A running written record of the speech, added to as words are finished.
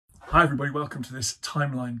Hi everybody, welcome to this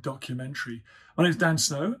Timeline documentary. My name is Dan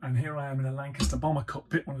Snow and here I am in a Lancaster bomber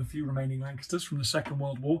cockpit, one of the few remaining Lancasters from the Second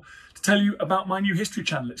World War, to tell you about my new history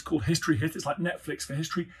channel. It's called History Hit. It's like Netflix for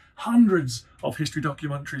history. Hundreds of history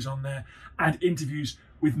documentaries on there and interviews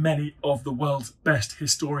with many of the world's best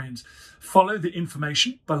historians. Follow the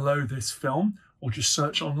information below this film or just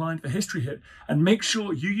search online for History Hit and make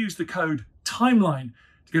sure you use the code TIMELINE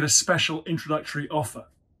to get a special introductory offer.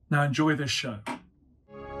 Now enjoy this show.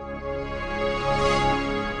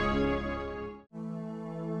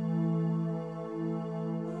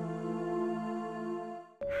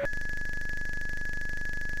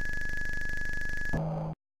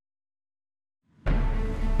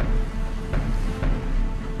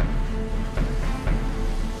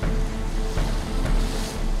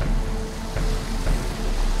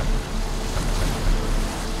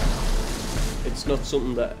 It's not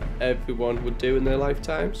something that everyone would do in their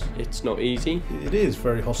lifetimes. It's not easy. It is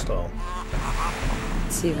very hostile.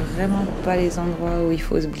 C'est vraiment pas les endroits où il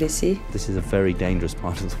faut se blesser. This is a very dangerous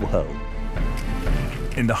part of the world.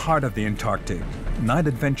 In the heart of the Antarctic, 9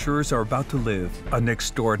 adventurers are about to live an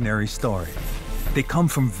extraordinary story. They come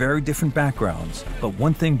from very different backgrounds, but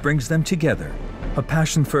one thing brings them together: a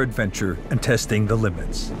passion for adventure and testing the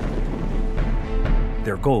limits.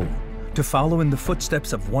 Their goal: to follow in the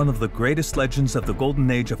footsteps of one of the greatest legends of the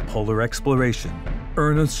golden age of polar exploration,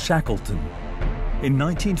 Ernest Shackleton. In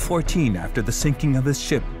 1914, after the sinking of his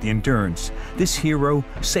ship, the Endurance, this hero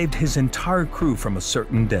saved his entire crew from a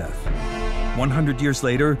certain death. 100 years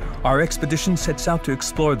later, our expedition sets out to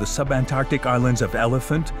explore the sub-Antarctic islands of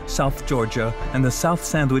Elephant, South Georgia, and the South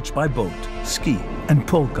Sandwich by boat, ski, and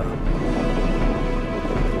pulka.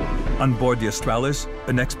 On board the Australis,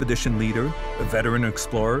 an expedition leader, a veteran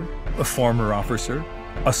explorer, a former officer,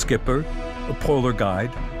 a skipper, a polar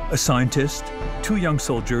guide, a scientist, 2 young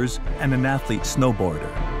soldiers, and an athlete snowboarder.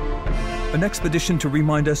 An expedition to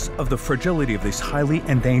remind us of the fragility of this highly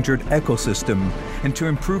endangered ecosystem and to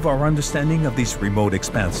improve our understanding of these remote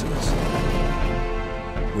expanses.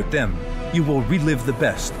 With them, you will relive the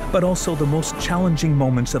best, but also the most challenging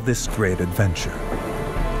moments of this great adventure.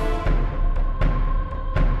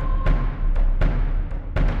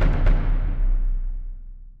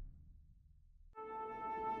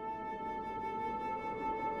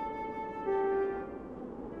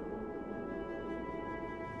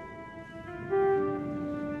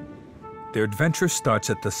 Their adventure starts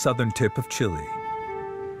at the southern tip of Chile,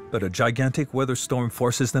 but a gigantic weather storm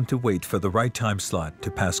forces them to wait for the right time slot to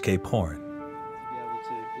pass Cape Horn.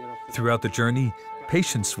 Throughout the journey,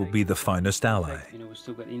 patience will be the finest ally. You know, we've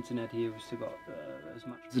still got internet here, we've still got as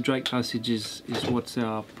much. The Drake Passage is what's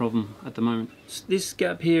our problem at the moment. This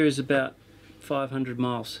gap here is about 500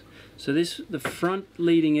 miles. So the front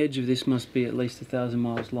leading edge of this must be at least 1,000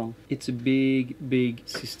 miles long. It's a big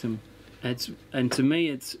system. And to me,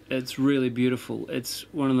 it's really beautiful. It's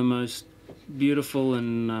one of the most beautiful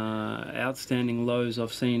and outstanding lows I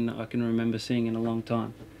can remember seeing in a long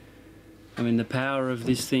time. I mean, the power of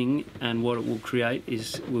this thing and what it will create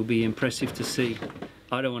will be impressive to see.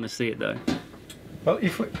 I don't want to see it though. Well,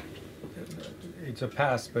 it's a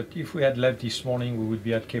past, but if we had left this morning, we would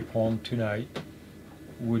be at Cape Horn tonight.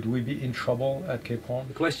 Would we be in trouble at Cape Horn?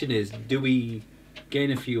 The question is, do we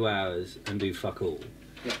gain a few hours and do fuck all?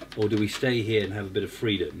 Yeah. Or do we stay here and have a bit of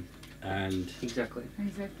freedom? And Exactly.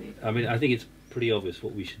 I mean, I think it's pretty obvious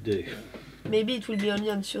what we should do. Maybe it will be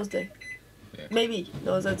only on Tuesday. Yeah. Maybe.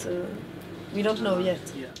 No, that's we don't know yet.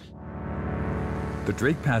 Yeah. The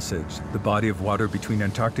Drake Passage, the body of water between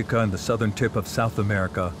Antarctica and the southern tip of South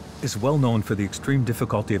America, is well known for the extreme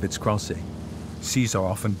difficulty of its crossing. Seas are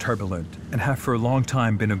often turbulent and have for a long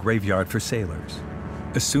time been a graveyard for sailors.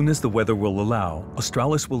 As soon as the weather will allow,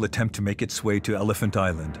 Australis will attempt to make its way to Elephant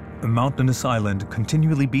Island, a mountainous island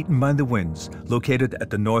continually beaten by the winds, located at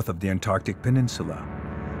the north of the Antarctic Peninsula.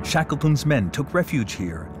 Shackleton's men took refuge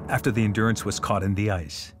here after the Endurance was caught in the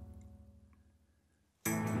ice.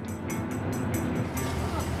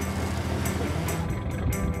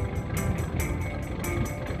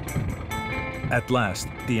 At last,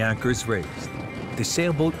 the anchor is raised. The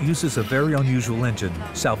sailboat uses a very unusual engine,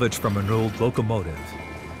 salvaged from an old locomotive.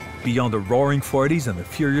 Beyond the roaring 40s and the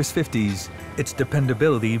furious 50s, its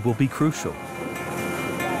dependability will be crucial.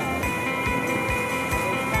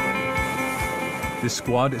 This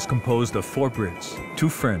squad is composed of 4 Brits, 2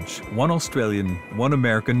 French, 1 Australian, 1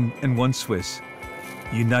 American, and 1 Swiss,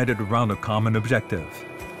 united around a common objective: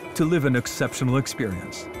 to live an exceptional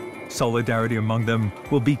experience. Solidarity among them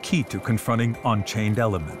will be key to confronting unchained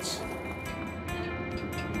elements.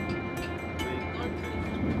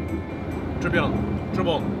 Très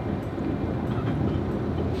bien.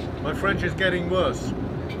 My French is getting worse.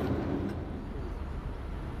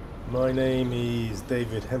 My name is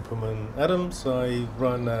David Hempelman-Adams. I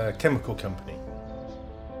run a chemical company.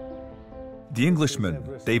 The Englishman,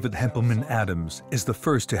 David Hempelman-Adams, is the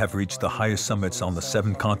first to have reached the highest summits on the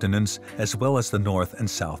 7 continents, as well as the North and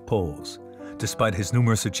South Poles. Despite his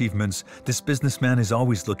numerous achievements, this businessman is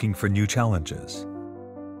always looking for new challenges.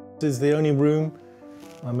 This is the only room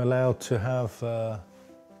I'm allowed to have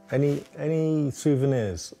any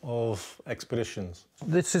souvenirs of expeditions.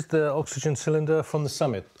 This is the oxygen cylinder from the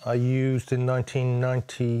summit I used in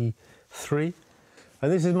 1993.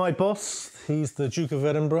 And this is my boss. He's the Duke of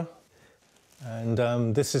Edinburgh.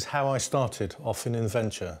 And this is how I started off in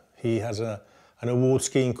adventure. He has an award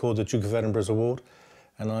scheme called the Duke of Edinburgh's Award,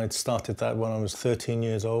 and I'd started that when I was 13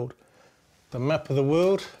 years old. The map of the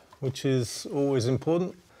world, which is always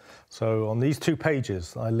important. So on these 2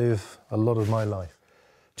 pages, I live a lot of my life.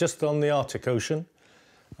 Just on the Arctic Ocean,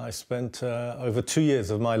 I spent over 2 years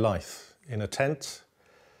of my life in a tent,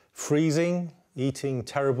 freezing, eating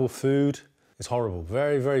terrible food. It's horrible,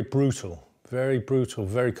 very, very brutal, very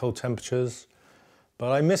cold temperatures.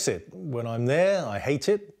 But I miss it. When I'm there, I hate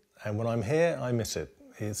it, and when I'm here, I miss it.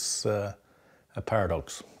 It's a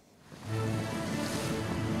paradox.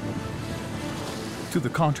 To the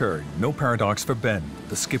contrary, no paradox for Ben,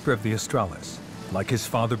 the skipper of the Australis. Like his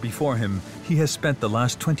father before him, he has spent the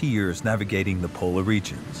last 20 years navigating the polar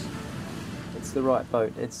regions. It's the right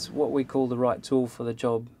boat. It's what we call the right tool for the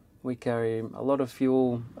job. We carry a lot of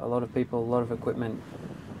fuel, a lot of people, a lot of equipment.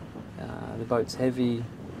 The boat's heavy,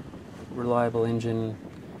 reliable engine.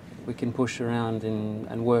 We can push around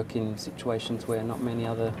and work in situations where not many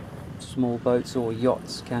other small boats or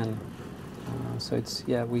yachts can. So it's,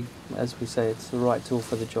 yeah, as we say, it's the right tool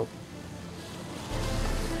for the job.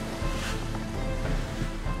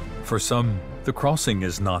 For some, the crossing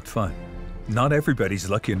is not fun. Not everybody's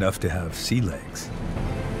lucky enough to have sea legs.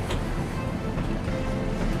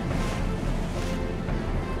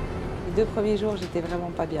 Les 2 premiers jours, j'étais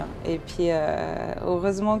vraiment pas bien. Et puis,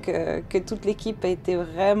 heureusement que toute l'équipe a été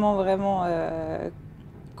vraiment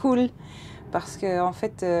cool. Parce que, en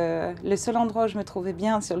fait, le seul endroit où je me trouvais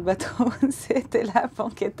bien sur le bateau, c'était la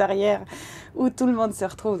banquette arrière, où tout le monde se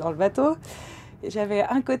retrouve dans le bateau. J'avais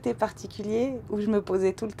un côté particulier où je me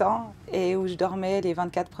posais tout le temps et où je dormais les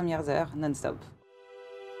 24 premières heures non-stop.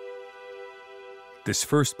 This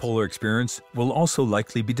first polar experience will also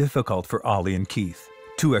likely be difficult for Ollie and Keith,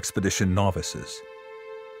 2 expedition novices.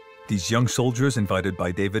 These young soldiers invited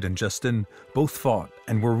by David and Justin both fought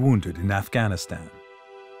and were wounded in Afghanistan.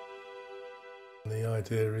 The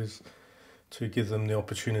idea is to give them the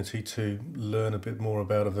opportunity to learn a bit more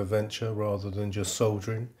about adventure rather than just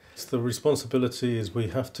soldiering. The responsibility is we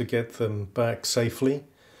have to get them back safely,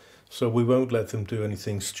 so we won't let them do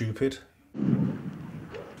anything stupid.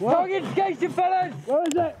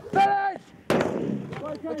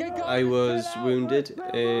 I was wounded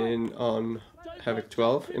on Havoc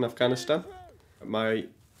 12 in Afghanistan. My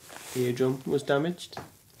eardrum was damaged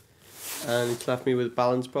and it's left me with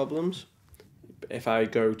balance problems. If I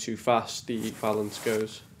go too fast, the balance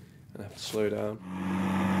goes and I have to slow down.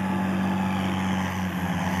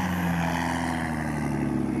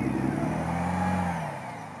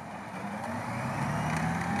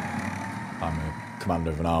 I'm a commander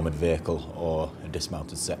of an armoured vehicle or a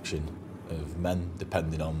dismounted section of men,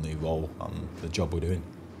 depending on the role and the job we're doing.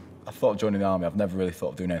 I thought of joining the army. I've never really thought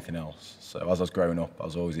of doing anything else. So as I was growing up, I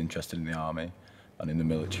was always interested in the army and in the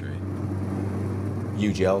military.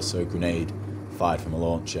 UGL, so a grenade, fired from a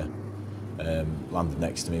launcher, landed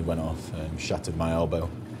next to me, went off, shattered my elbow,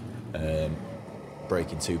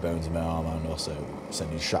 breaking 2 bones in my arm and also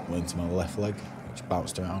sending shrapnel into my left leg, which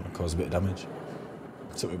bounced around and caused a bit of damage.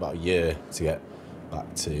 It took me about a year to get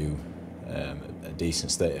back to a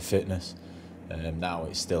decent state of fitness. Now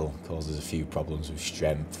it still causes a few problems with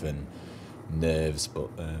strength and nerves, but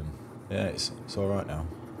yeah, it's all right now.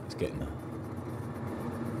 It's getting there.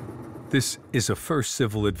 This is a first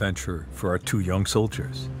civil adventure for our 2 young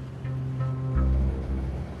soldiers.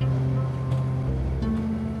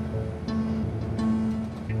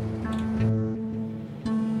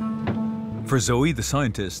 For Zoe, the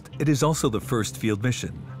scientist, it is also the first field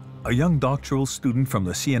mission. A young doctoral student from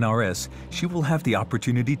the CNRS, she will have the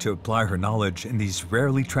opportunity to apply her knowledge in these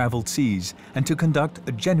rarely traveled seas and to conduct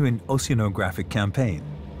a genuine oceanographic campaign.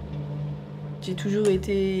 J'ai toujours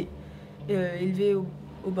été élevée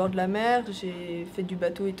au bord de la mer, j'ai fait du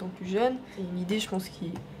bateau étant plus jeune. C'est une idée, je pense,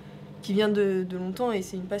 qui vient de longtemps et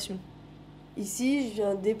c'est une passion. Ici, je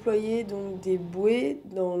viens déployer donc des bouées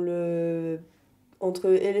entre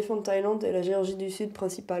Elephant Island et la Géorgie du Sud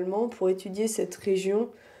principalement pour étudier cette région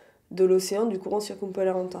de l'océan, du courant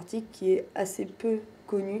circumpolaire antarctique qui est assez peu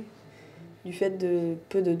connue du fait de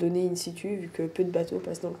peu de données in situ, vu que peu de bateaux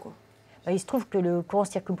passent dans le coin. Il se trouve que le courant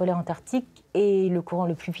circumpolaire antarctique est le courant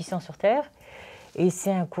le plus puissant sur Terre. Et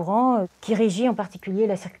c'est un courant qui régit en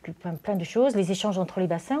particulier plein de choses, les échanges entre les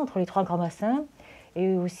bassins, entre les 3 grands bassins,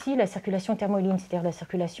 et aussi la circulation thermohaline, c'est-à-dire la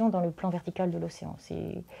circulation dans le plan vertical de l'océan.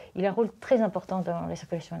 Il a un rôle très important dans la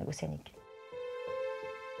circulation océanique.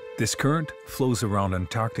 This current flows around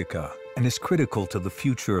Antarctica and is critical to the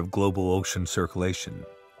future of global ocean circulation.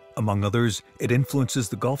 Among others, it influences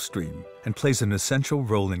the Gulf Stream and plays an essential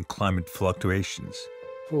role in climate fluctuations.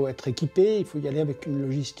 Il faut être équipé, il faut y aller avec une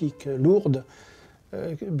logistique lourde,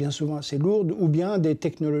 bien souvent assez lourde, ou bien des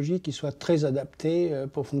technologies qui soient très adaptées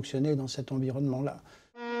pour fonctionner dans cet environnement-là.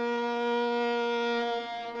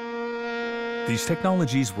 These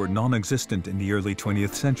technologies were non-existent in the early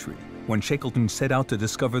 20th century, when Shackleton set out to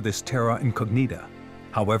discover this terra incognita.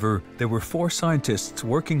 However, there were 4 scientists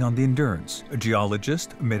working on the Endurance: a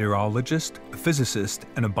geologist, a meteorologist, a physicist,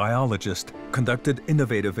 and a biologist, conducted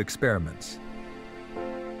innovative experiments.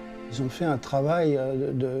 Ils ont fait un travail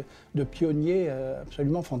de pionnier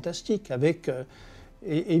absolument fantastique, avec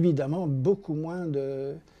évidemment beaucoup moins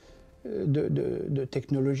de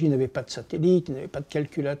technologie. Ils n'avaient pas de satellite, ils n'avaient pas de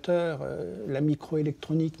calculateur, la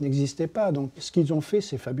microélectronique n'existait pas. Donc ce qu'ils ont fait,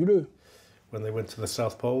 c'est fabuleux. When they went to the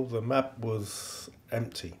South Pole, the map was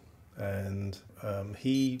empty, and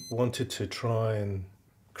he wanted to try and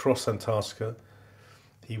cross Antarctica.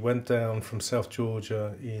 He went down from South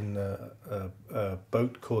Georgia in a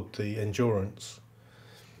boat called the Endurance.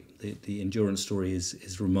 The Endurance story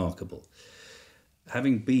is remarkable.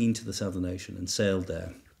 Having been to the Southern Ocean and sailed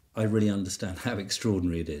there, I really understand how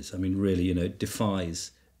extraordinary it is. I mean, really, it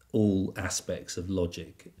defies all aspects of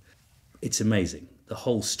logic. It's amazing. The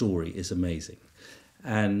whole story is amazing.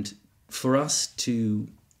 And for us to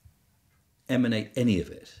emanate any of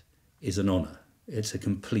it is an honour. It's a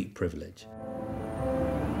complete privilege.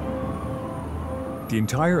 The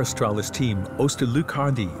entire Australis team owes to Luke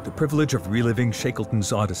Hardy the privilege of reliving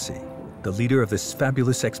Shackleton's Odyssey. The leader of this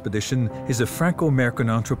fabulous expedition is a Franco-American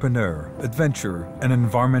entrepreneur, adventurer, and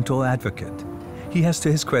environmental advocate. He has to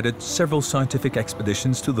his credit several scientific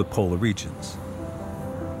expeditions to the polar regions.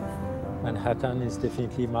 Manhattan is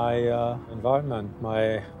definitely my environment,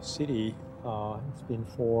 my city. It's been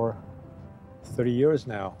for 30 years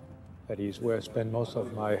now. That is where I spend most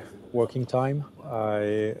of my working time.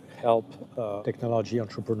 I help technology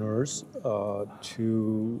entrepreneurs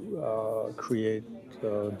to create,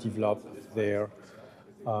 develop their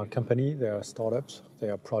company, their startups,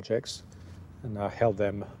 their projects, and I help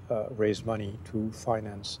them raise money to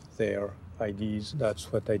finance their ideas.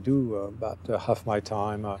 That's what I do. About half my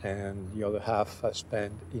time and the other half I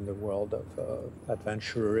spend in the world of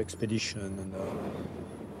adventure, expedition, and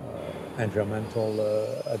environmental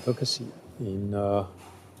advocacy. In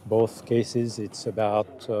both cases, it's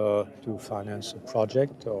about to finance a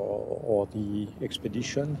project or the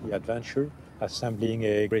expedition, the adventure, assembling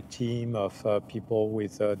a great team of people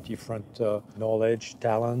with different knowledge,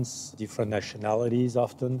 talents, different nationalities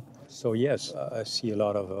often. So yes, I see a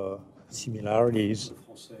lot of similarities.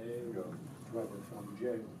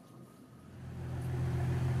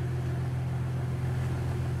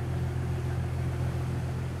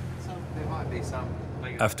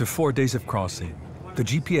 After 4 days of crossing, the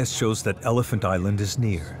GPS shows that Elephant Island is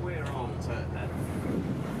near.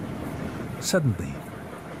 Suddenly,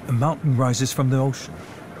 a mountain rises from the ocean.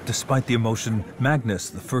 Despite the emotion, Magnus,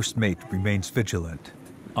 the first mate, remains vigilant.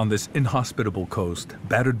 On this inhospitable coast,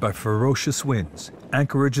 battered by ferocious winds,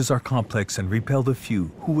 anchorages are complex and repel the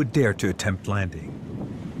few who would dare to attempt landing.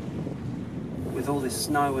 With all this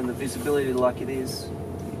snow and the visibility like it is,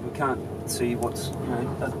 we can't see what's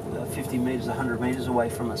 50 metres, 100 metres away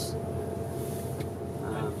from us.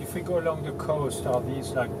 If we go along the coast, are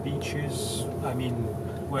these like beaches? I mean,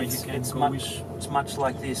 where you can go? It's much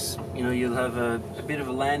like this. You'll have a bit of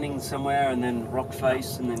a landing somewhere, and then rock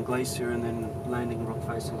face, and then glacier, and then landing, rock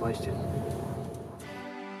face, and glacier.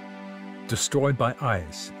 Destroyed by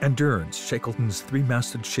ice, Endurance, Shackleton's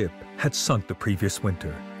 3-masted ship, had sunk the previous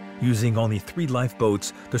winter. Using only 3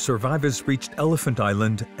 lifeboats, the survivors reached Elephant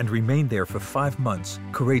Island and remained there for 5 months,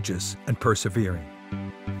 courageous and persevering.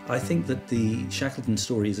 I think that the Shackleton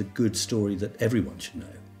story is a good story that everyone should know.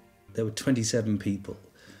 There were 27 people.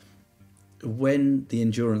 When the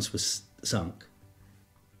Endurance was sunk,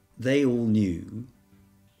 they all knew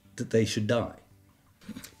that they should die.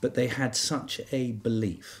 But they had such a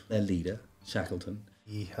belief. Their leader, Shackleton,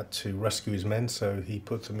 he had to rescue his men, so he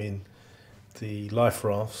put them in the life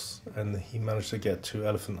rafts and he managed to get to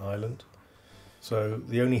Elephant Island. So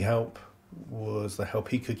the only help was the help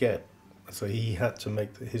he could get. So he had to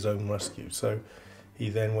make his own rescue. So He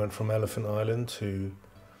then went from Elephant Island to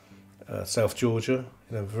South Georgia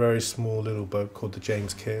in a very small little boat called the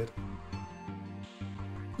James Caird.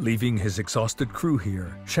 Leaving his exhausted crew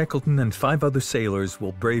here, Shackleton and 5 other sailors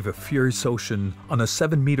will brave a furious ocean on a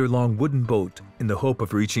 7-meter-long wooden boat in the hope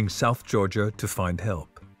of reaching South Georgia to find help.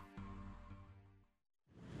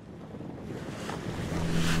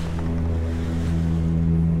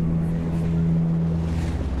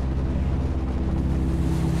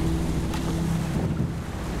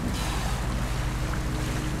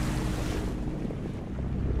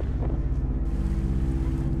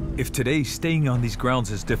 If today staying on these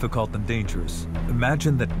grounds is difficult and dangerous,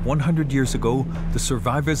 imagine that 100 years ago, the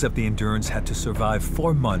survivors of the Endurance had to survive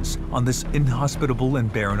 4 months on this inhospitable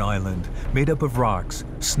and barren island, made up of rocks,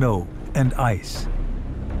 snow, and ice.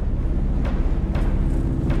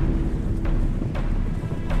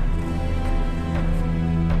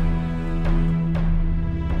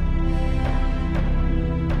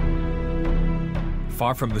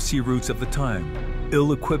 Far from the sea routes of the time,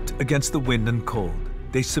 ill-equipped against the wind and cold,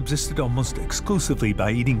 they subsisted almost exclusively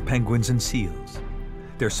by eating penguins and seals.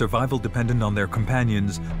 Their survival depended on their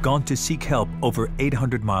companions, gone to seek help over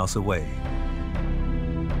 800 miles away.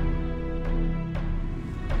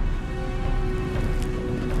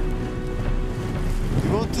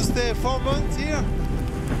 You want to stay 4 months here?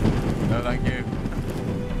 No, thank you.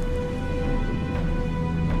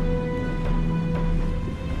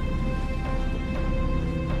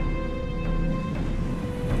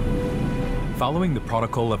 Following the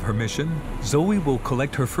protocol of her mission, Zoe will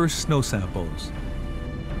collect her first snow samples.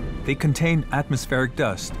 They contain atmospheric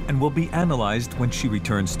dust and will be analyzed when she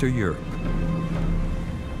returns to Europe.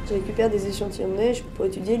 Je récupère des échantillons de neige pour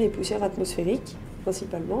étudier les poussières atmosphériques,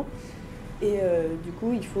 principalement. Et du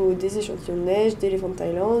coup, il faut des échantillons de neige d'éléphants de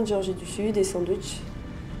Thaïlande, Géorgie du Sud et Sandwich.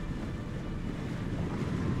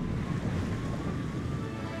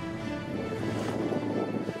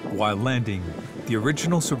 While landing, the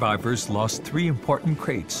original survivors lost 3 important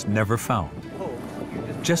crates never found.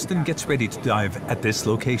 Justin gets ready to dive at this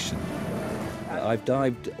location. I've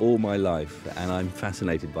dived all my life and I'm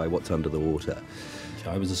fascinated by what's under the water.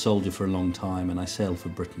 I was a soldier for a long time and I sailed for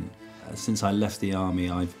Britain. Since I left the army,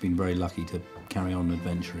 I've been very lucky to carry on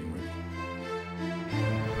adventuring, really.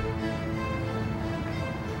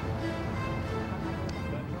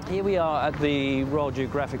 Here we are at the Royal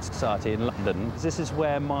Geographic Society in London. This is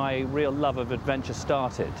where my real love of adventure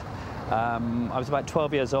started. I was about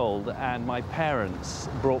 12 years old and my parents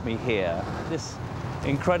brought me here. This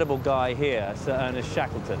incredible guy here, Sir Ernest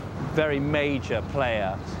Shackleton, very major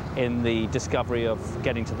player in the discovery of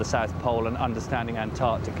getting to the South Pole and understanding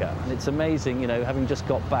Antarctica. And it's amazing, you know, having just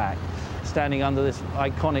got back, standing under this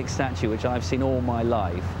iconic statue, which I've seen all my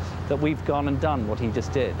life, that we've gone and done what he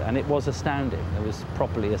just did. And it was astounding. It was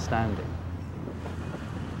properly astounding.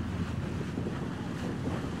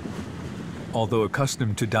 Although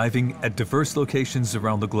accustomed to diving at diverse locations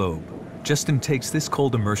around the globe, Justin takes this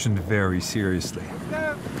cold immersion very seriously.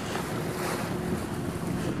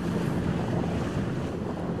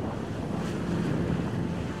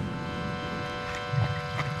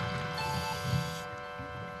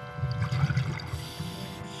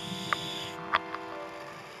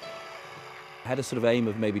 I had a sort of aim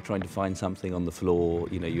of maybe trying to find something on the floor.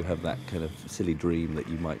 You know, you have that kind of silly dream that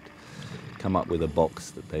you might come up with a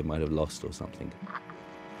box that they might have lost or something.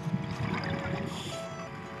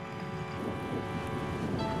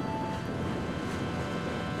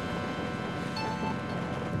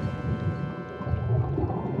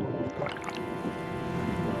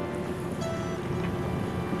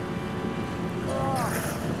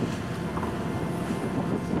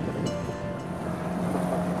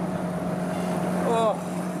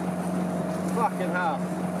 Fucking hell.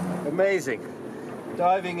 Amazing.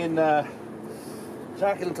 Diving in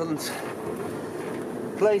Shackleton's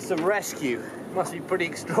place of rescue. Must be pretty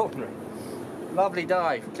extraordinary. Lovely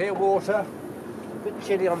dive. Clear water. A bit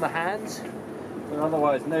chilly on the hands, but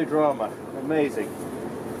otherwise no drama. Amazing.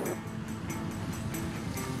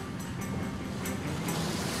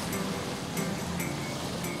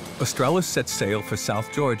 Australis sets sail for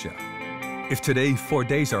South Georgia. If today 4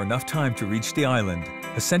 days are enough time to reach the island,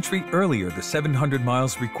 a century earlier the 700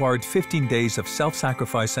 miles required 15 days of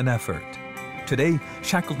self-sacrifice and effort. Today,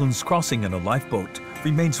 Shackleton's crossing in a lifeboat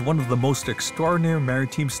remains one of the most extraordinary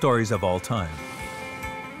maritime stories of all time.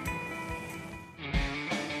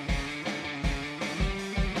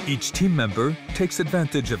 Each team member takes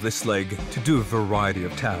advantage of this leg to do a variety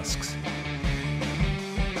of tasks.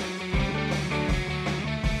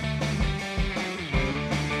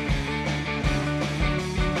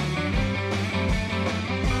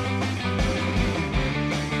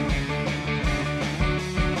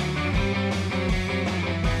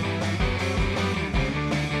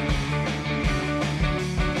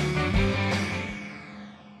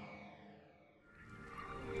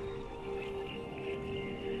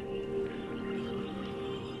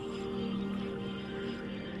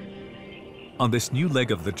 On this new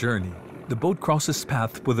leg of the journey, the boat crosses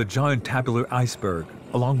paths with a giant tabular iceberg,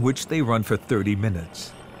 along which they run for 30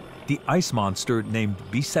 minutes. The ice monster, named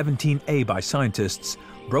B-17A by scientists,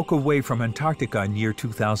 broke away from Antarctica in year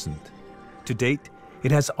 2000. To date,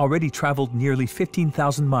 it has already traveled nearly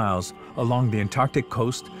 15,000 miles along the Antarctic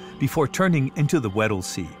coast before turning into the Weddell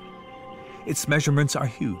Sea. Its measurements are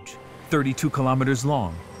huge, 32 kilometers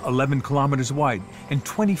long, 11 kilometers wide, and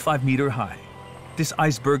 25-meter high. This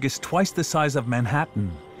iceberg is twice the size of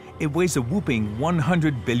Manhattan. It weighs a whopping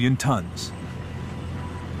 100 billion tons.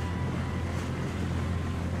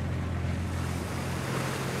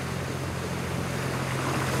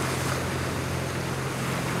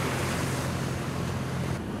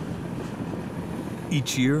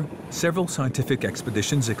 Each year, several scientific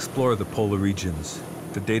expeditions explore the polar regions.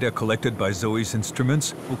 The data collected by Zoe's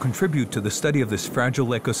instruments will contribute to the study of this fragile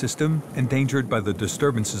ecosystem endangered by the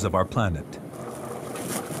disturbances of our planet.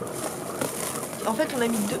 En fait, on a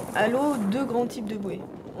mis à l'eau deux grands types de bouées.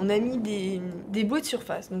 On a mis des bouées de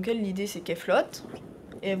surface. Donc elles, l'idée c'est qu'elles flottent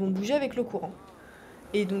et elles vont bouger avec le courant.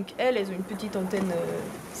 Et donc elles ont une petite antenne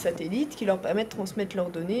satellite qui leur permet de transmettre leurs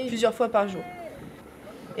données plusieurs fois par jour.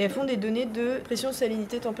 Et elles font des données de pression,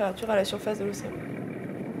 salinité, température à la surface de l'océan.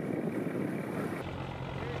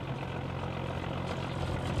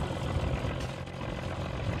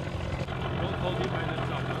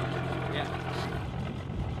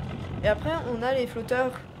 Et après, on a les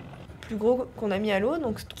flotteurs plus gros qu'on a mis à l'eau,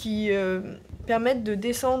 donc qui permettent de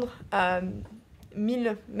descendre à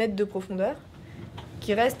 1000 mètres de profondeur,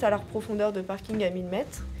 qui restent à leur profondeur de parking à 1000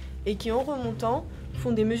 mètres, et qui, en remontant,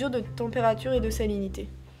 font des mesures de température et de salinité.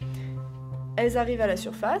 Elles arrivent à la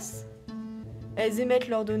surface, elles émettent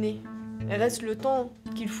leurs données, elles restent le temps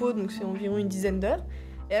qu'il faut, donc c'est environ une dizaine d'heures,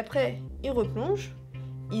 et après, ils replongent,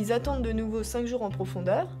 ils attendent de nouveau 5 jours en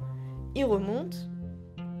profondeur, ils remontent.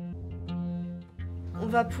 On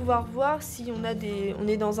va pouvoir voir si on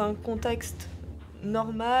est dans un contexte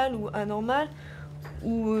normal ou anormal,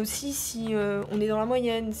 ou aussi si on est dans la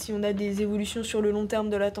moyenne, si on a des évolutions sur le long terme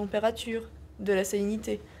de la température, de la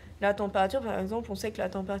salinité. La température, par exemple, on sait que la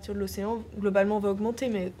température de l'océan, globalement, va augmenter,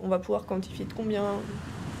 mais on va pouvoir quantifier de combien.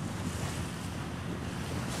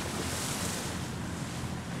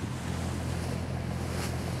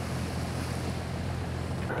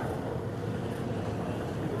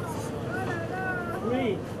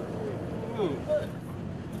 Oui.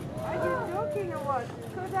 Are you joking or what?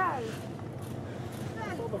 Caudal.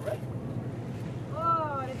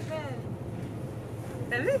 Oh, it's bad.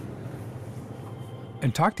 T'as vu?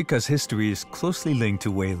 Antarctica's history is closely linked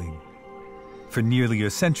to whaling. For nearly a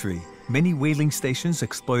century, many whaling stations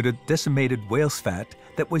exploited decimated whale's fat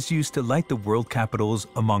that was used to light the world capitals,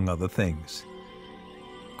 among other things.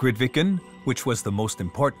 Grytviken, which was the most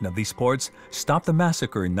important of these ports, stopped the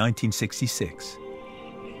massacre in 1966.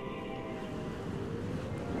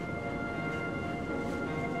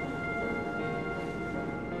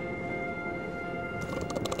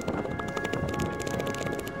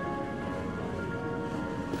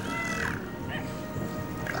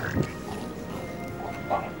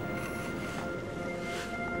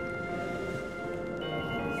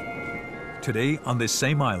 Today, on this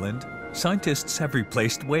same island, scientists have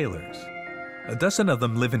replaced whalers. A dozen of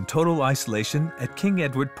them live in total isolation at King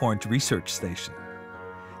Edward Point Research Station.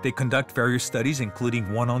 They conduct various studies,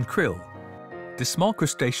 including one on krill. This small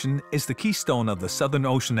crustacean is the keystone of the Southern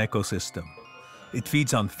Ocean ecosystem. It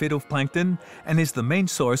feeds on phytoplankton and is the main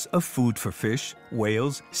source of food for fish,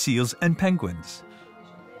 whales, seals, and penguins.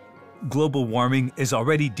 Global warming is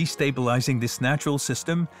already destabilizing this natural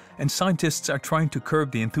system, and scientists are trying to curb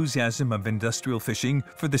the enthusiasm of industrial fishing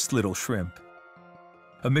for this little shrimp.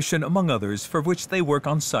 A mission, among others, for which they work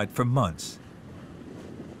on site for months.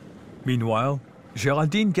 Meanwhile,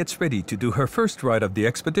 Géraldine gets ready to do her first ride of the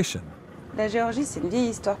expedition. La Géorgie, c'est une vieille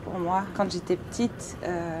histoire pour moi. Quand j'étais petite,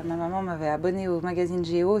 ma maman m'avait abonnée au magazine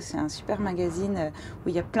Géo. C'est un super magazine où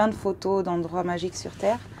il y a plein de photos d'endroits magiques sur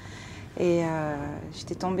Terre. Et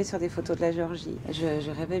j'étais tombée sur des photos de la Géorgie.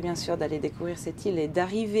 Je rêvais bien sûr d'aller découvrir cette île et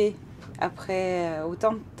d'arriver après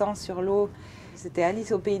autant de temps sur l'eau. C'était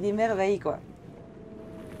Alice au pays des merveilles, quoi.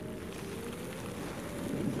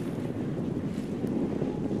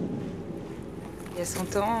 Il y a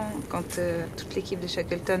 100 ans, quand toute l'équipe de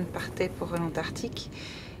Shackleton partait pour l'Antarctique,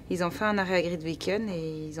 ils ont fait un arrêt à Grytviken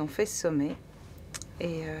et ils ont fait ce sommet.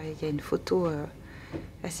 Et il y a une photo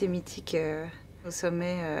assez mythique au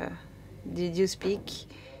sommet du Deuce Peak.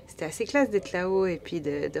 C'était assez classe d'être là-haut et puis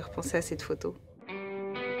de repenser à cette photo.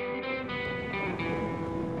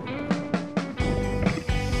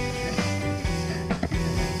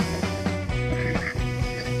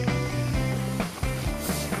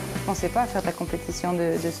 pensais pas faire de la compétition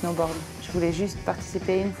de snowboard. Je voulais juste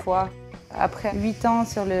participer une fois. Après 8 ans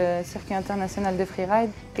sur le circuit international de freeride,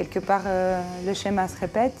 quelque part le schéma se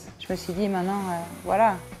répète. Je me suis dit maintenant,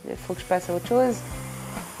 voilà, il faut que je passe à autre chose.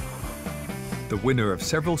 The winner of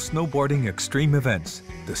several snowboarding extreme events,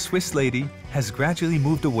 the Swiss lady has gradually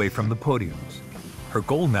moved away from the podiums. Her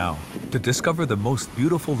goal now, to discover the most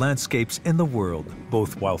beautiful landscapes in the world,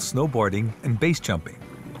 both while snowboarding and base jumping.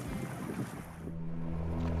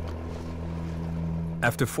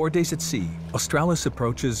 After 4 days at sea, Australis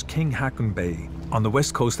approaches King Haakon Bay on the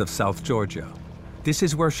west coast of South Georgia. This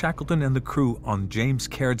is where Shackleton and the crew on James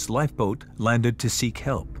Caird's lifeboat landed to seek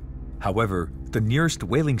help. However, the nearest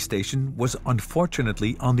whaling station was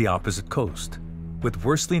unfortunately on the opposite coast. With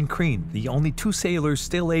Worsley and Crean, the only 2 sailors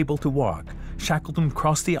still able to walk, Shackleton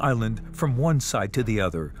crossed the island from one side to the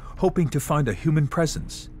other, hoping to find a human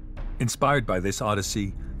presence. Inspired by this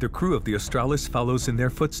odyssey, the crew of the Australis follows in their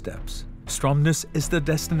footsteps. Stromness is the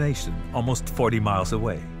destination, almost 40 miles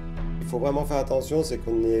away. Il faut vraiment faire attention, c'est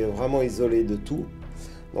qu'on est vraiment isolé de tout.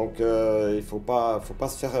 Donc il faut pas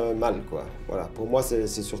se faire mal, quoi. Voilà, pour moi c'est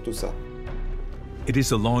surtout ça. It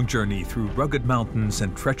is a long journey through rugged mountains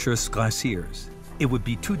and treacherous glaciers. It would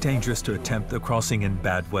be too dangerous to attempt a crossing in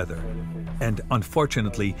bad weather. And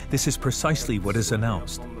unfortunately, this is precisely what is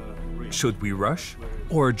announced. Should we rush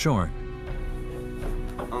or adjourn?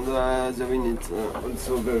 And the wind is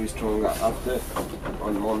also very strong after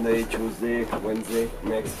on Monday, Tuesday, Wednesday,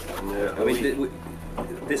 next.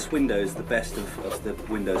 This window is the best of the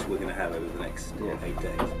windows we're going to have over the next 8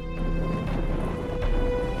 days.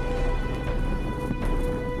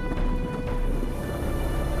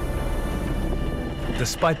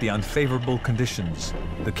 Despite the unfavorable conditions,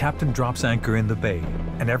 the captain drops anchor in the bay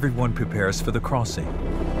and everyone prepares for the crossing.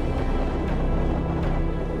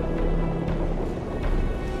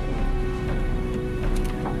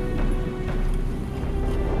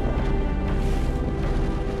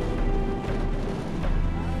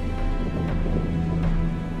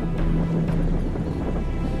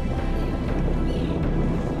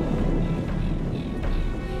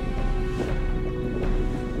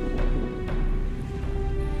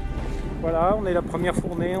 Voilà, on est la première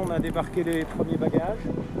fournée, on a débarqué les premiers bagages.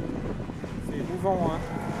 C'est émouvant, hein,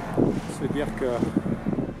 de se dire que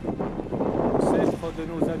l'ancêtre de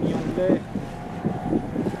nos amis anglais,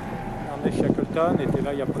 Ernest Shackleton, était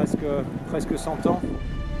là il y a presque 100 ans.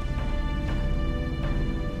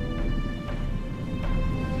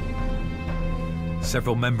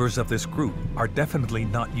 Several members of this group are definitely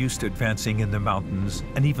not used to advancing in the mountains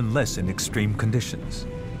and even less in extreme conditions.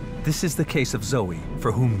 This is the case of Zoe,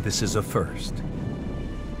 for whom this is a first.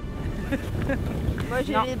 Moi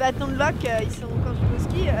j'ai les bâtons de loc, quand je vais au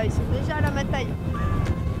ski, ils sont déjà à la ma taille.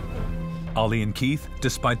 Ollie and Keith,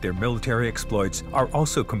 despite their military exploits, are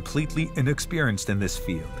also completely inexperienced in this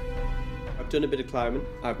field. I've done a bit of climbing.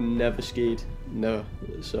 I've never skied, no.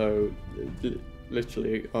 So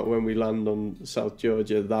literally when we land on South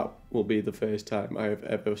Georgia, that will be the first time I have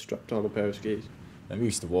ever strapped on a pair of skis. I'm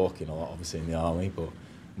used to walking a lot, obviously, in the army, but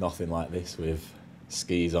nothing like this with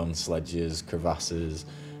skis on sledges, crevasses,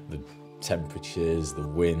 the temperatures, the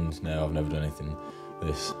wind. No, I've never done anything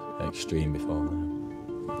this extreme before. No.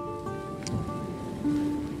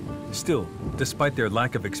 Still, despite their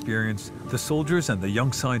lack of experience, the soldiers and the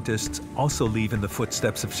young scientists also leave in the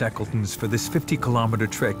footsteps of Shackleton's for this 50-kilometer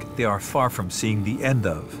trek they are far from seeing the end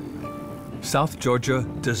of. South Georgia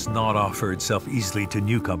does not offer itself easily to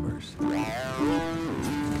newcomers.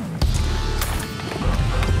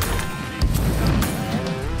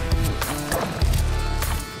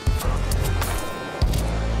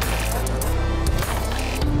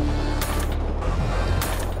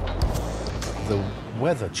 The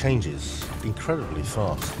weather changes incredibly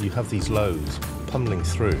fast. You have these lows pummeling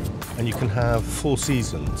through, and you can have 4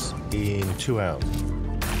 seasons in 2 hours.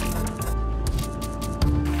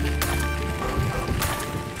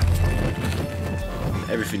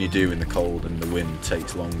 Everything you do in the cold and the wind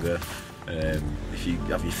takes longer. If you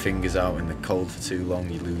have your fingers out in the cold for too long,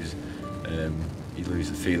 you lose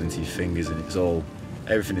the feeling to your fingers, and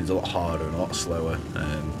everything is a lot harder and a lot slower.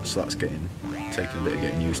 So that's taking a bit of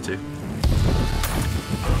getting used to.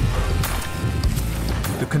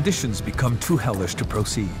 The conditions become too hellish to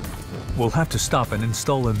proceed. We'll have to stop and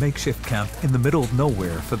install a makeshift camp in the middle of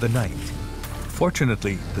nowhere for the night.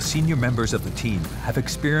 Fortunately, the senior members of the team have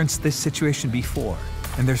experienced this situation before,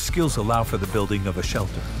 and their skills allow for the building of a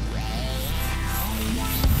shelter.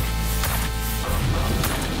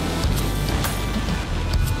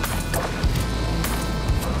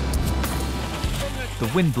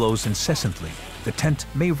 The wind blows incessantly. The tent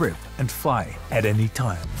may rip and fly at any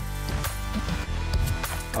time.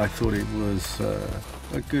 I thought it was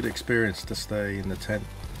a good experience to stay in the tent,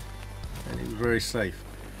 and it was very safe.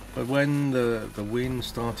 But when the wind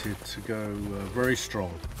started to go very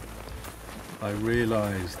strong, I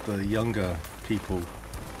realised the younger people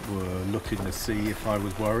were looking to see if I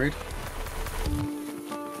was worried.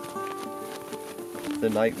 The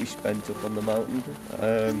night we spent up on the mountain,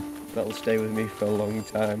 that'll stay with me for a long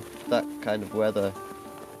time. That kind of weather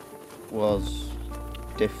was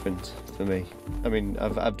different for me. I mean,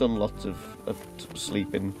 I've done lots of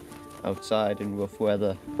sleeping outside in rough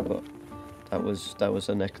weather, but that was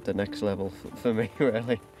the next level for me,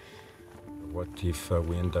 really. What if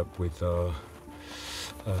we end up with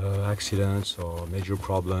accidents or major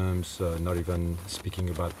problems, not even speaking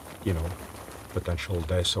about, potential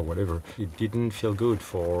deaths or whatever. It didn't feel good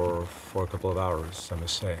for a couple of hours, I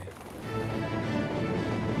must say.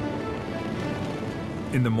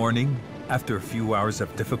 In the morning, after a few hours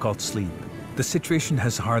of difficult sleep, the situation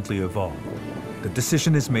has hardly evolved. The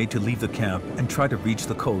decision is made to leave the camp and try to reach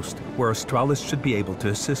the coast, where Australis should be able to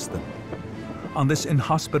assist them. On this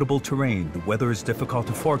inhospitable terrain, the weather is difficult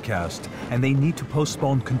to forecast, and they need to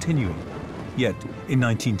postpone continuing. Yet, in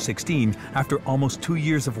 1916, after almost 2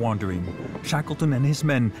 years of wandering, Shackleton and his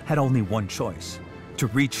men had only one choice: to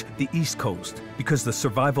reach the east coast, because the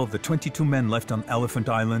survival of the 22 men left on Elephant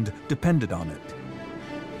Island depended on it.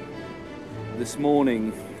 This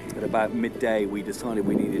morning, at about midday, we decided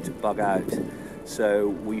we needed to bug out. So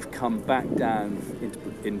we've come back down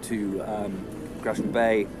into Gresham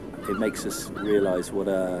Bay. It makes us realise what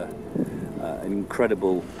an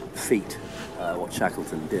incredible feat what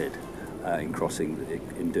Shackleton did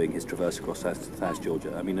in doing his traverse across South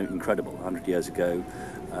Georgia. I mean, incredible. 100 years ago,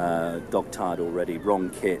 dog-tired already,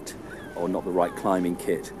 wrong kit, or not the right climbing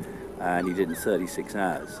kit, and he did it in 36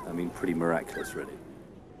 hours. I mean, pretty miraculous, really.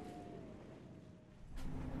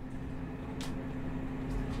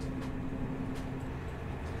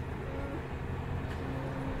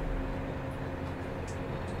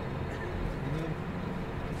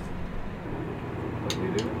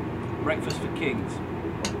 Breakfast for kings.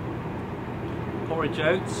 Porridge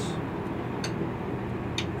oats,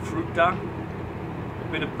 fruit duck, a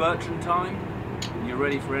bit of Bertrand thyme, and you're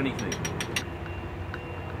ready for anything.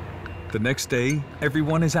 The next day,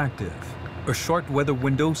 everyone is active. A short weather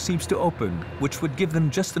window seems to open, which would give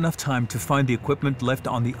them just enough time to find the equipment left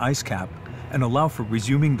on the ice cap and allow for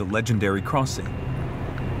resuming the legendary crossing.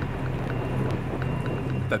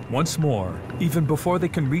 But once more, even before they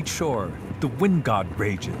can reach shore, the wind god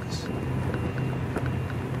rages.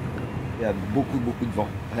 Il y a beaucoup de vent.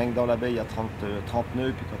 Rien que dans la baie, il y a 30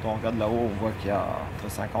 nœuds, puis quand on regarde là-haut, on voit qu'il y a entre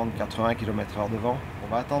 50 et 80 km/h de vent. On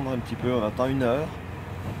va attendre un petit peu, on attend 1 heure.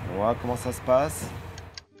 On va voir comment ça se passe.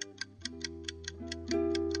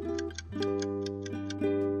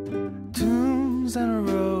 Tunes and a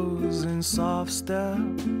rose in soft step,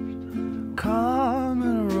 calm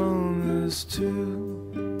and aromas too.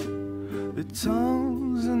 The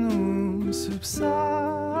tones in the womb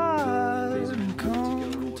subside and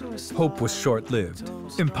come to a stop. Hope was short-lived.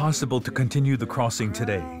 Impossible to continue the crossing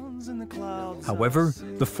today. However,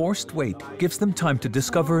 the forced wait gives them time to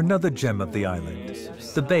discover another gem of the island,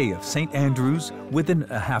 the Bay of St. Andrews, within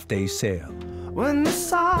a half-day's sail. When the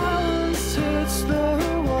silence hits the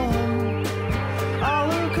wall, I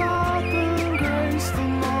look up and grace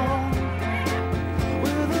them all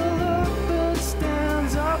with a look that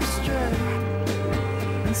stands up straight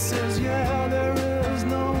and says, yeah, there is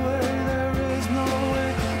no way, there is no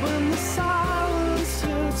way. When the silence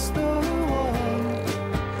hits the wall,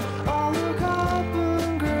 I look up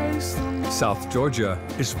and grace them all. South Georgia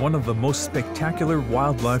is one of the most spectacular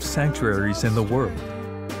wildlife sanctuaries in the world.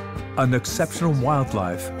 An exceptional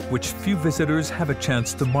wildlife which few visitors have a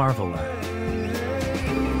chance to marvel at.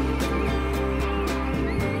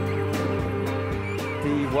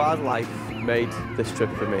 The wildlife made this trip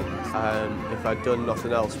for me. If I'd done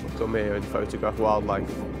nothing else but come here and photograph wildlife,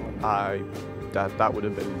 that would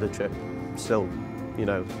have been the trip. Still,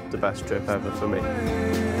 the best trip ever for me.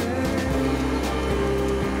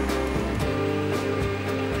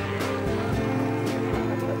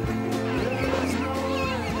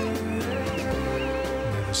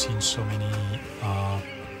 Seen so many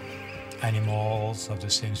animals of the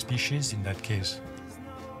same species, in that case,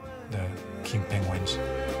 the king penguins.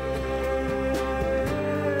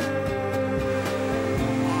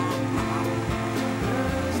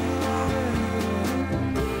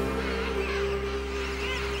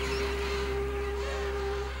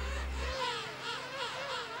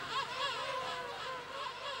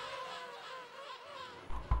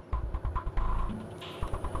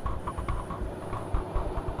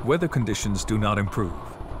 Weather conditions do not improve.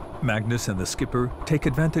 Magnus and the skipper take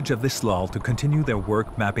advantage of this lull to continue their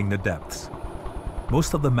work mapping the depths.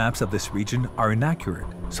 Most of the maps of this region are inaccurate,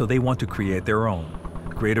 so they want to create their own.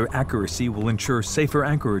 Greater accuracy will ensure safer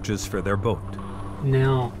anchorages for their boat.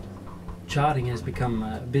 Now, charting has become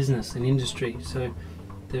a business, an industry, so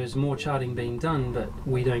there's more charting being done, but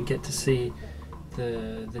we don't get to see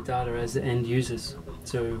the data as the end users.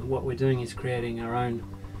 So what we're doing is creating our own,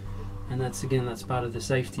 and that's part of the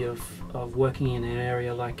safety of working in an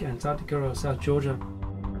area like Antarctica or South Georgia.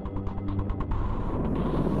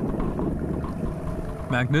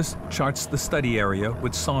 Magnus charts the study area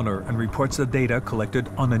with sonar and reports the data collected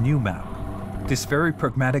on a new map. This very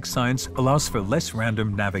pragmatic science allows for less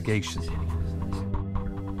random navigation.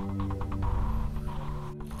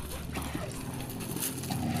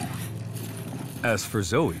 As for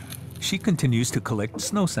Zoe, she continues to collect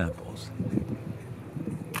snow samples.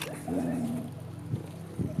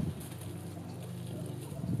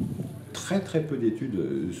 Très peu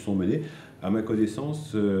d'études sont menées. À ma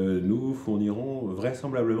connaissance, nous fournirons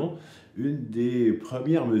vraisemblablement une des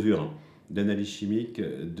premières mesures d'analyse chimique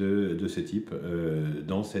de ce type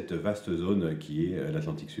dans cette vaste zone qui est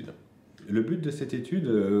l'Atlantique Sud. Le but de cette étude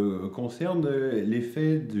concerne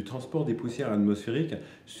l'effet du transport des poussières atmosphériques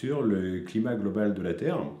sur le climat global de la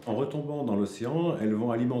Terre. En retombant dans l'océan, elles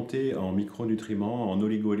vont alimenter en micronutriments, en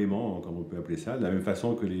oligo-éléments, comme on peut appeler ça, de la même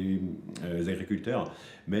façon que les agriculteurs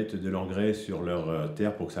mettent de l'engrais sur leur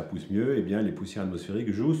terre pour que ça pousse mieux. Eh bien, les poussières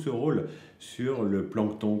atmosphériques jouent ce rôle sur le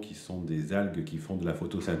plancton, qui sont des algues qui font de la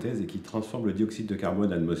photosynthèse et qui transforment le dioxyde de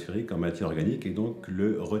carbone atmosphérique en matière organique et donc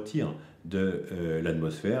le retirent de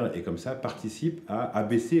l'atmosphère et comme ça participe à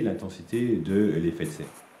abaisser l'intensité de l'effet de serre.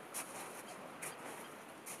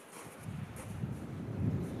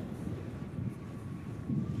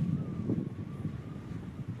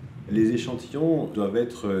 Les échantillons doivent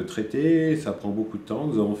être traités, ça prend beaucoup de temps.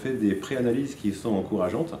 Nous avons fait des pré-analyses qui sont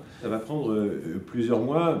encourageantes. Ça va prendre plusieurs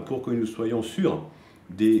mois pour que nous soyons sûrs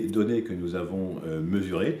des données que nous avons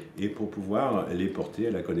mesurées et pour pouvoir les porter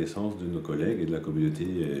à la connaissance de nos collègues et de la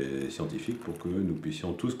communauté scientifique pour que nous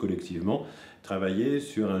puissions tous collectivement travailler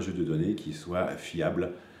sur un jeu de données qui soit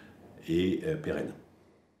fiable et pérenne.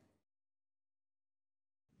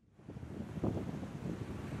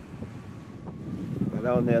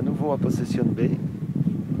 Là, on est à nouveau à Possession Bay.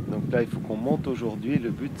 Donc là, il faut qu'on monte aujourd'hui. Le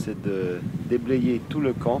but, c'est de déblayer tout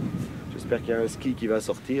le camp. J'espère qu'il y a un ski qui va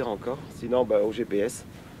sortir encore. Sinon, au GPS,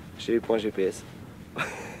 chez les points GPS.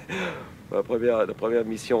 la première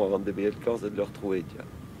mission avant de déblayer le camp, c'est de le retrouver. Tiens.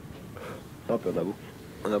 Ah, puis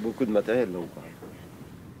on a beaucoup de matériel. Donc.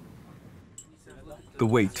 The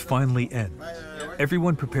wait finally ends.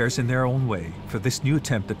 Everyone prepares in their own way for this new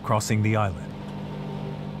attempt at crossing the island.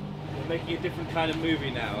 We're making a different kind of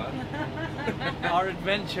movie now, huh? Our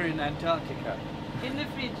adventure in Antarctica. In the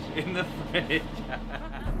fridge. In the fridge.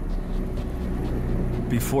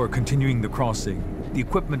 Before continuing the crossing, the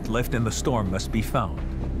equipment left in the storm must be found.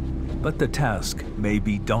 But the task may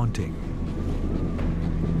be daunting.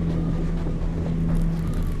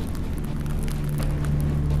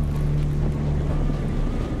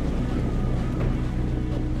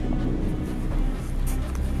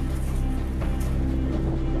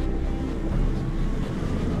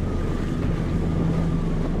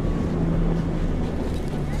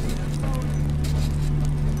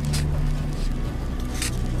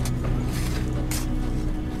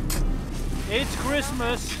 It's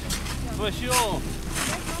Christmas, for sure.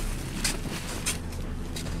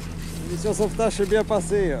 La mission sauvetage s'est bien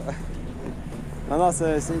passée. Non, ça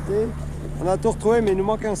a été. On a tout retrouvé, mais il nous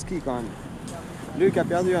manque un ski quand même. Luc a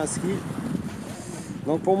perdu un ski.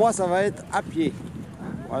 Donc pour moi, ça va être à pied.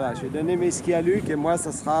 Voilà, je vais donner mes skis à Luc et moi,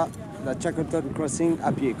 ça sera la Shackleton Crossing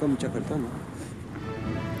à pied, comme Shackleton.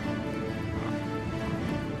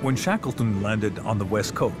 When Shackleton landed on the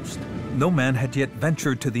west coast, no man had yet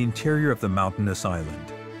ventured to the interior of the mountainous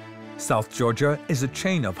island. South Georgia is a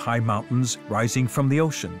chain of high mountains rising from the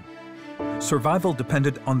ocean. Survival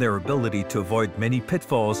depended on their ability to avoid many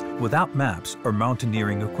pitfalls without maps or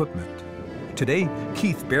mountaineering equipment. Today,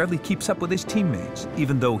 Keith barely keeps up with his teammates,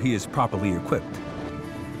 even though he is properly equipped.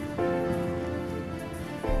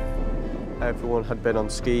 Everyone had been on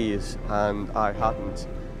skis and I hadn't.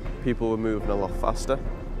 People were moving a lot faster.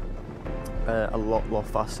 A lot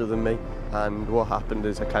faster than me, and what happened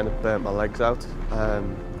is I kind of burnt my legs out. I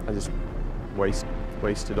just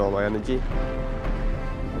wasted all my energy.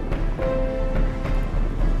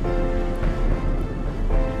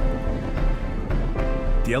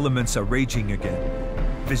 The elements are raging again.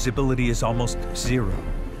 Visibility is almost zero.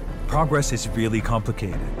 Progress is really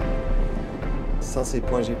complicated. Sans ces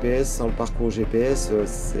points GPS, sans le parcours GPS,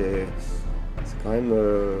 c'est quand même,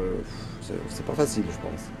 c'est pas facile, je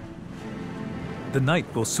pense. The night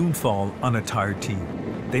will soon fall on a tired team.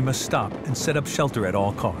 They must stop and set up shelter at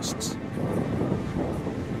all costs.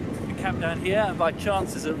 We camp down here, and by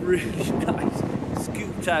chance there's a really nice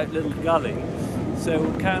scooped out little gully. So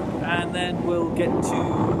we'll camp and then we'll get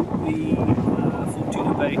to the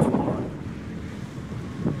Fortuna Bay tomorrow.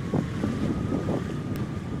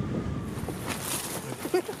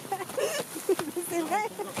 C'est vrai?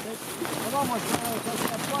 Non, moi je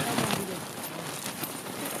suis à poil.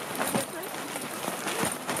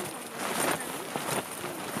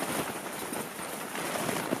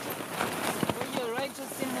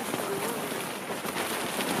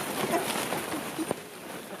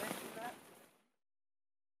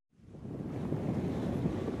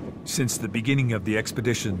 Since the beginning of the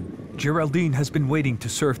expedition, Geraldine has been waiting to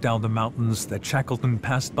surf down the mountains that Shackleton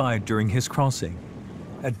passed by during his crossing.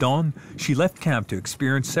 At dawn, she left camp to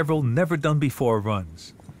experience several never-done-before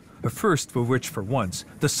runs. A first for which, for once,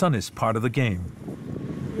 the sun is part of the game.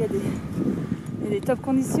 Il y a des top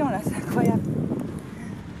conditions là, c'est incroyable.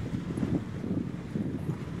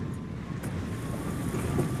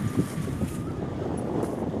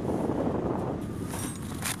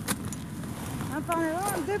 Un pas en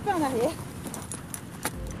avant, deux pas en arrière.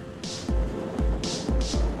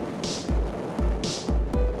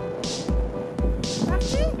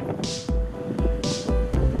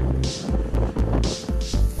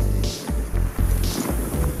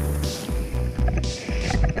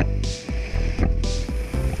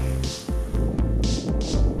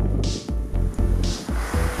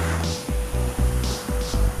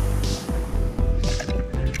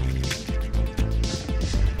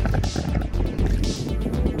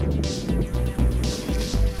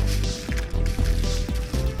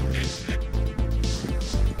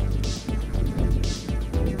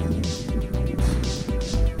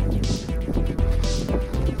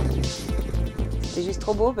 C'était juste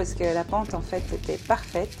trop beau parce que la pente en fait était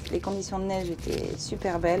parfaite, les conditions de neige étaient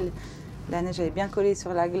super belles, la neige avait bien collé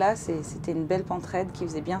sur la glace et c'était une belle pente raide qui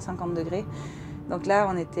faisait bien 50 degrés. Donc là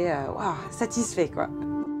on était satisfait quoi.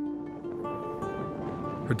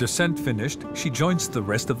 Her descent finished, she joins the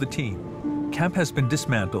rest of the team. Camp has been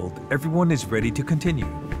dismantled, everyone is ready to continue.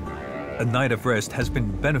 A night of rest has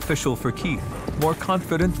been beneficial for Keith, more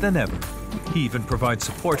confident than ever. He even provides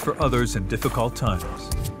support for others in difficult times.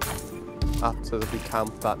 After the big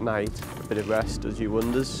camp that night, a bit of rest does you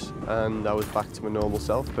wonders, and I was back to my normal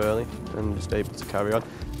self, Burley, and just able to carry on.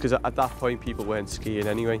 Because at that point, people weren't skiing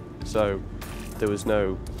anyway, so there was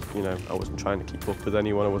no, I wasn't trying to keep up with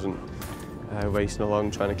anyone, I wasn't racing along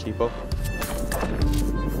trying to keep up.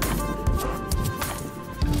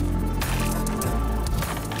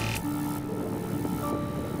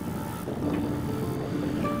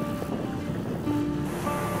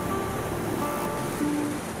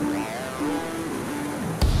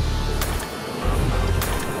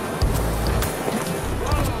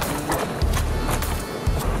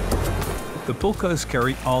 The pulkas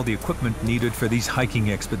carry all the equipment needed for these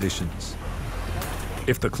hiking expeditions.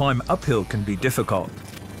 If the climb uphill can be difficult,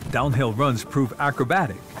 downhill runs prove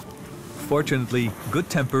acrobatic. Fortunately, good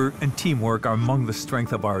temper and teamwork are among the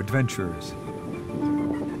strength of our adventurers.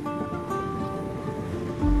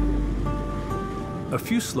 A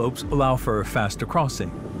few slopes allow for a faster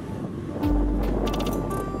crossing.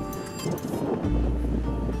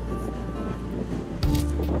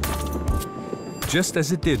 Just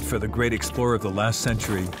as it did for the great explorer of the last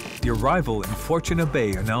century, the arrival in Fortuna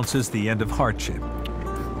Bay announces the end of hardship.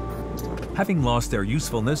 Having lost their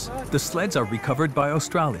usefulness, the sleds are recovered by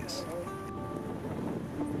Australis.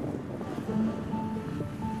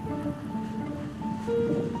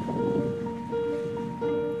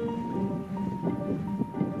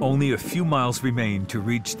 Only a few miles remain to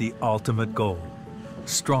reach the ultimate goal,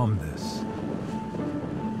 Stromness.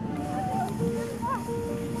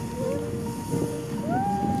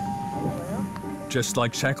 Just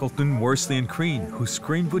like Shackleton, Worsley and Crean, who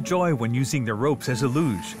screamed with joy when using their ropes as a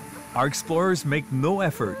luge, our explorers make no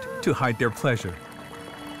effort to hide their pleasure.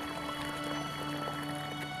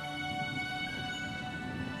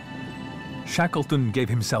 Shackleton gave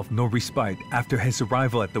himself no respite after his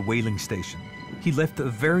arrival at the whaling station. He left the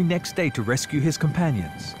very next day to rescue his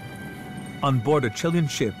companions. On board a Chilean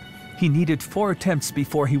ship, he needed 4 attempts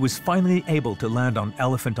before he was finally able to land on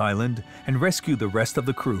Elephant Island and rescue the rest of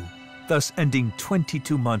the crew, thus ending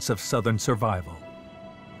 22 months of southern survival.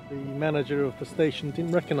 The manager of the station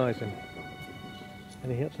didn't recognize him,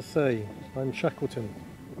 and he had to say, "I'm Shackleton.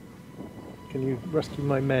 Can you rescue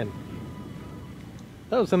my men?"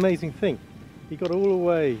 That was an amazing thing. He got all the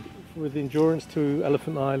way with endurance to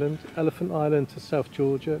Elephant Island to South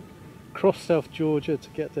Georgia, crossed South Georgia to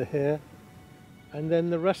get to here, and then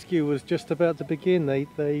the rescue was just about to begin.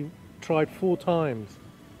 They tried 4 times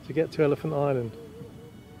to get to Elephant Island,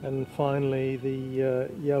 and finally the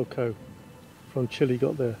Yelko from Chile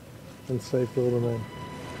got there and saved all the men.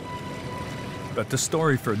 But the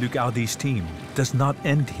story for Luc Audy's team does not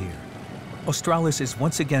end here. Australis is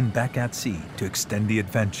once again back at sea to extend the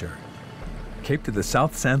adventure. Cape to the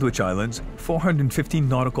South Sandwich Islands, 415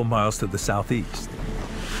 nautical miles to the southeast.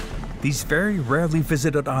 These very rarely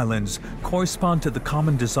visited islands correspond to the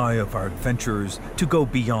common desire of our adventurers to go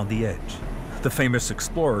beyond the edge. The famous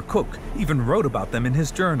explorer Cook even wrote about them in his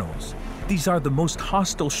journals. These are the most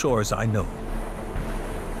hostile shores I know.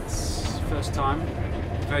 It's first time.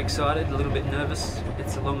 Very excited, a little bit nervous.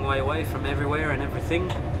 It's a long way away from everywhere and everything.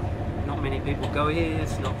 Not many people go here,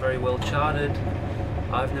 it's not very well charted.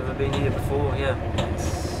 I've never been here before, yeah.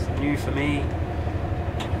 It's new for me.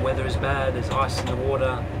 Weather is bad, there's ice in the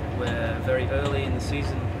water. We're very early in the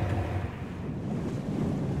season.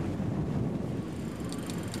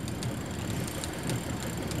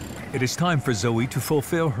 It is time for Zoe to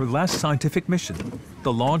fulfill her last scientific mission,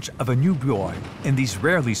 the launch of a new buoy in these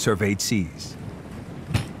rarely surveyed seas.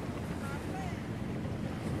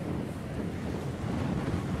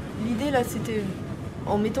 L'idée là, c'était,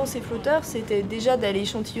 en mettant ces flotteurs, c'était déjà d'aller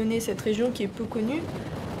échantillonner cette région qui est peu connue,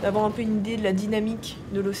 d'avoir un peu une idée de la dynamique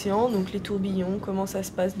de l'océan, donc les tourbillons, comment ça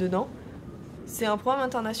se passe dedans. C'est un programme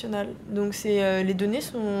international, donc les données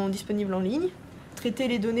sont disponibles en ligne. Traiter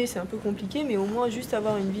les données, c'est un peu compliqué, mais au moins juste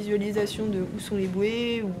avoir une visualisation de où sont les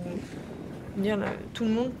bouées, ou dire là, tout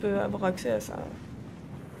le monde peut avoir accès à ça.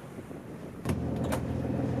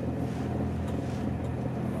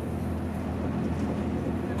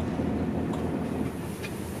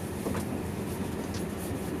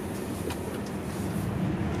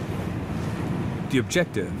 The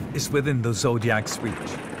objective is within the Zodiac's reach.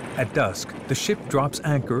 At dusk, the ship drops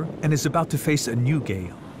anchor and is about to face a new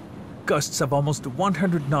gale. Gusts of almost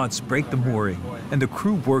 100 knots break the mooring, and the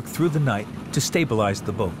crew work through the night to stabilize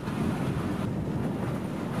the boat.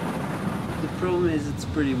 The problem is it's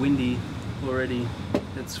pretty windy already.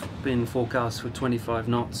 It's been forecast for 25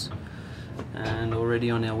 knots. And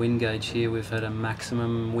already on our wind gauge here, we've had a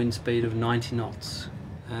maximum wind speed of 90 knots.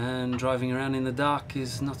 And driving around in the dark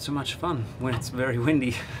is not so much fun when it's very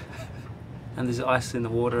windy. And there's ice in the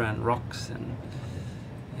water and rocks and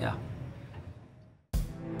yeah.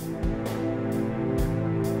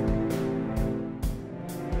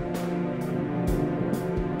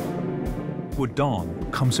 With dawn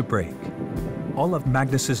comes a break. All of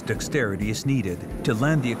Magnus's dexterity is needed to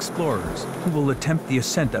land the explorers who will attempt the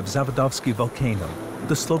ascent of Zavadovsky volcano,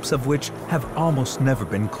 the slopes of which have almost never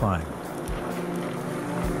been climbed.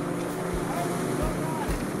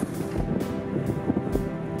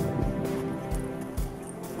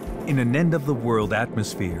 In an end-of-the-world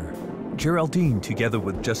atmosphere, Geraldine, together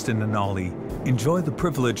with Justin and Ollie, enjoy the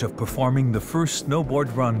privilege of performing the first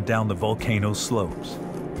snowboard run down the volcano's slopes.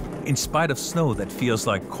 In spite of snow that feels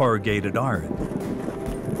like corrugated iron.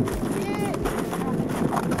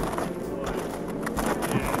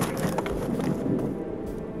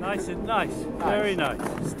 Nice and nice, very nice,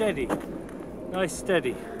 steady, nice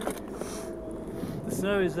steady. The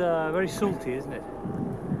snow is very salty, isn't it?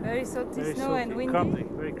 Very salty Very snow salty, and windy. crumbly,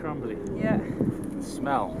 very crumbly. Yeah. The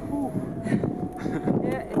smell.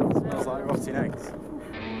 Yeah, it smells like rotting eggs.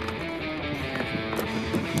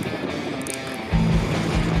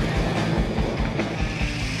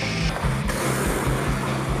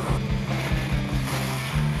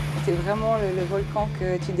 C'est vraiment le volcan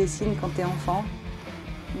que tu dessines quand t'es enfant.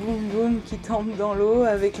 Boum boum qui tombe dans l'eau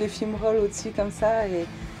avec les fumerolles au-dessus comme ça. Et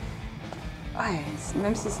ouais,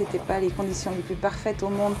 même si c'était pas les conditions les plus parfaites au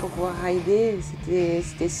monde pour pouvoir rider,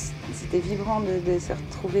 c'était vibrant de se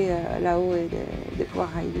retrouver là-haut et de pouvoir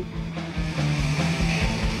rider.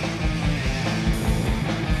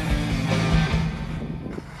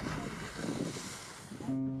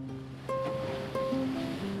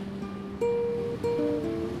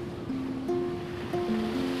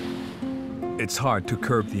 It's hard to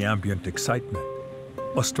curb the ambient excitement.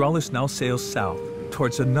 Australis now sails south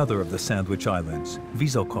towards another of the Sandwich Islands,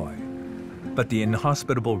 Visokoi. But the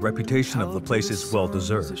inhospitable reputation of the place is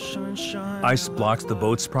well-deserved. Ice blocks the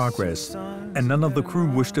boat's progress, and none of the crew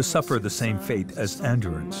wish to suffer the same fate as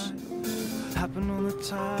Endurance.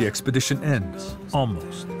 The expedition ends,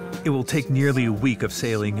 almost. It will take nearly a week of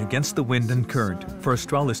sailing against the wind and current for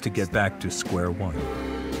Australis to get back to square one.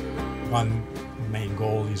 One main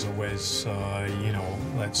goal is always,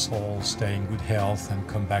 let's all stay in good health and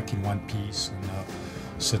come back in one piece. And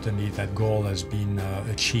certainly that goal has been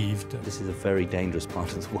achieved. This is a very dangerous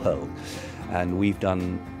part of the world, and we've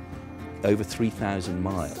done over 3,000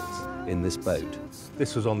 miles in this boat.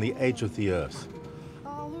 This was on the edge of the Earth.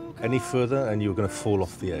 Any further and you're going to fall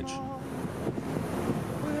off the edge.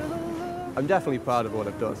 I'm definitely proud of what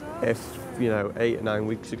I've done. If, 8 or 9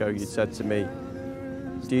 weeks ago you'd said to me,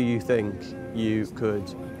 do you think you could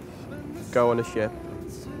go on a ship,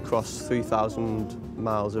 cross 3,000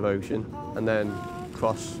 miles of ocean, and then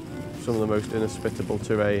cross some of the most inhospitable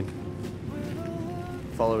terrain,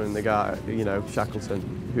 following the guy, Shackleton,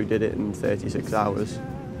 who did it in 36 hours,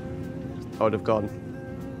 I would have gone,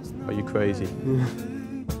 are you crazy?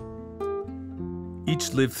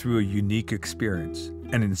 Each lived through a unique experience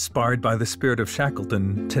and, inspired by the spirit of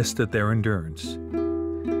Shackleton, tested their endurance.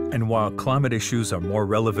 And while climate issues are more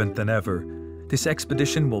relevant than ever, this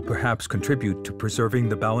expedition will perhaps contribute to preserving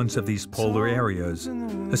the balance of these polar areas,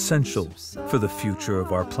 essential for the future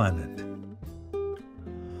of our planet.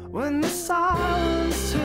 When the silence